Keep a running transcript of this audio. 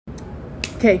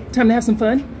Okay, time to have some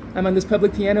fun. I'm on this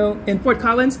public piano in Fort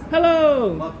Collins.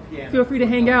 Hello! Feel free to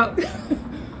hang out.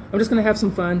 I'm just gonna have some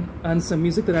fun on some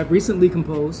music that I've recently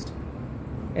composed,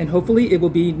 and hopefully it will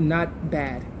be not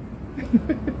bad.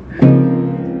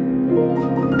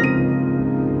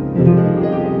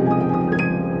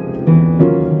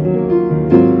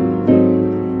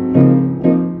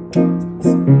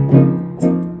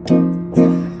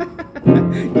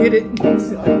 Get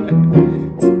it?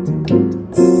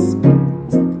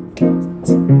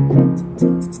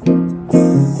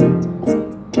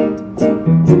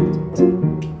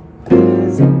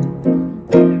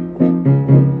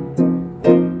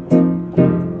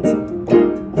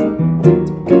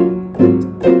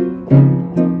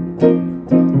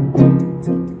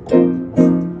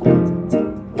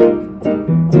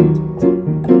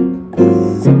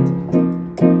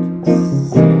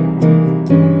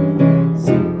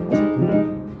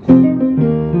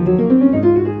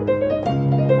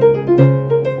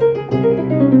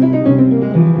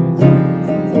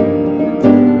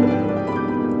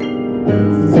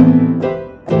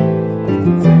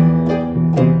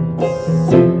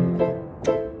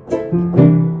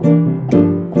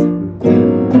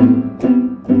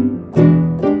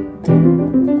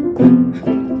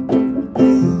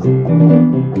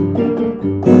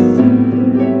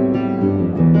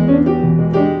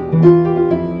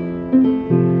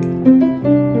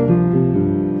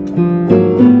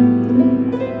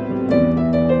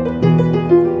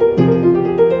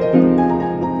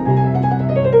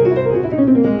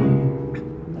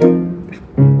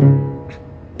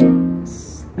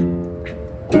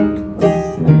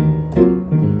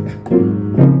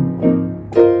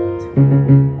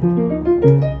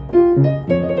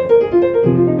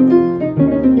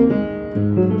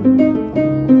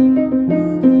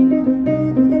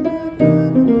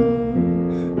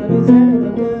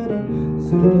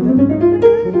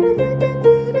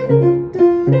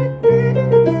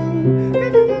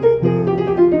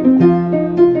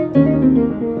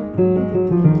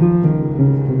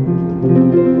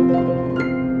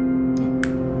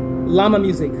 Llama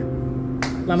music.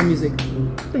 Llama music.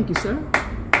 Thank you, sir.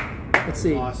 Let's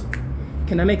see. Awesome.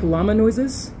 Can I make llama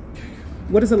noises?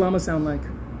 What does a llama sound like?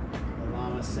 A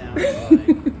llama sounds like, I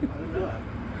don't know.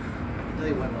 I can tell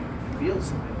you what it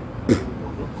feels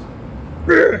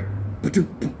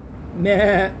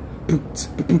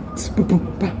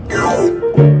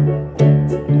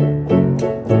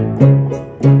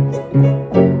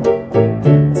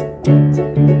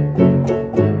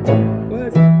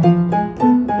What?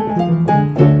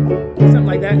 Something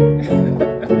like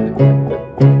that.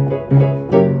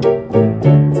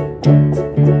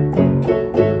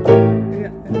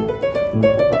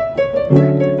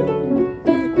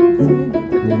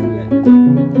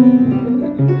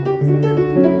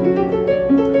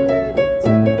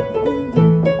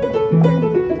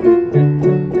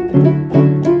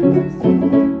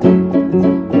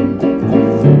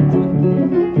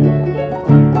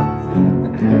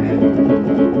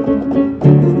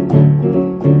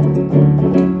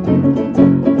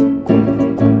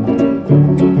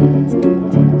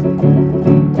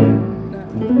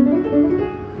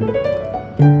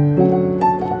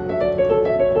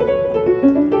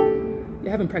 I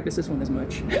haven't practiced this one as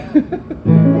much.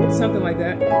 Something like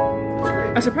that.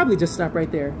 I should probably just stop right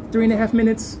there. 3.5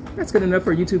 minutes, that's good enough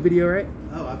for a YouTube video, right?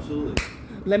 Oh, absolutely.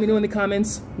 Let me know in the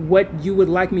comments what you would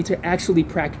like me to actually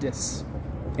practice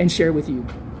and share with you.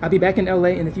 I'll be back in LA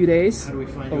in a few days. How do we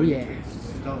find you? Oh yeah.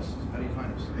 Tell us, how do you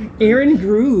find us? Aaron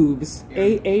Grooves.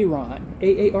 Aaron. Aaron.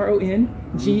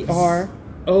 Grooves.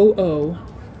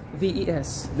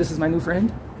 This is my new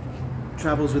friend.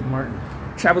 Travels with Martin.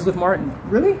 Travels with Martin.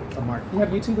 Really? Martin. You have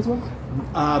YouTube as well?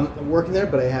 I'm working there,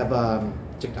 but I have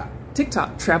TikTok.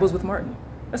 TikTok. Travels with Martin.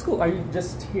 That's cool. Are you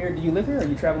just here? Do you live here? Or are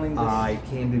you traveling? I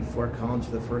came to Fort Collins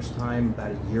for the first time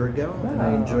about a year ago, Wow. and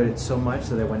I enjoyed it so much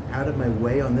that I went out of my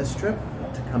way on this trip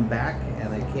to come back,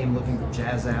 and I came looking for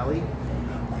Jazz Alley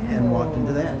and walked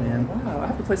into that, man. Wow, I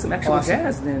have to play some actual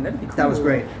jazz then. That'd be cool. That was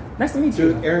great. Nice to meet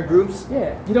you. Dude, Aaron Grooves?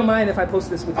 Yeah. You don't mind if I post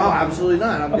this with you? Oh, absolutely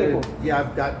not. I'm Okay, gonna, cool. yeah,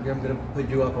 I'm gonna put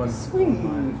you up on Sweet.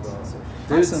 online as well. So,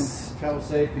 Awesome. Travel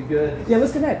safe, be good. Yeah,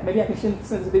 let's connect. Maybe I can send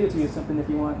this video to you or something if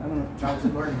you want. I don't know. Travels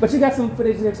with Martin. But you got some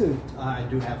footage there too. I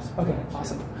do have some. Okay,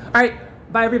 awesome. All right,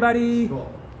 bye everybody.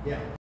 Cool. Yeah.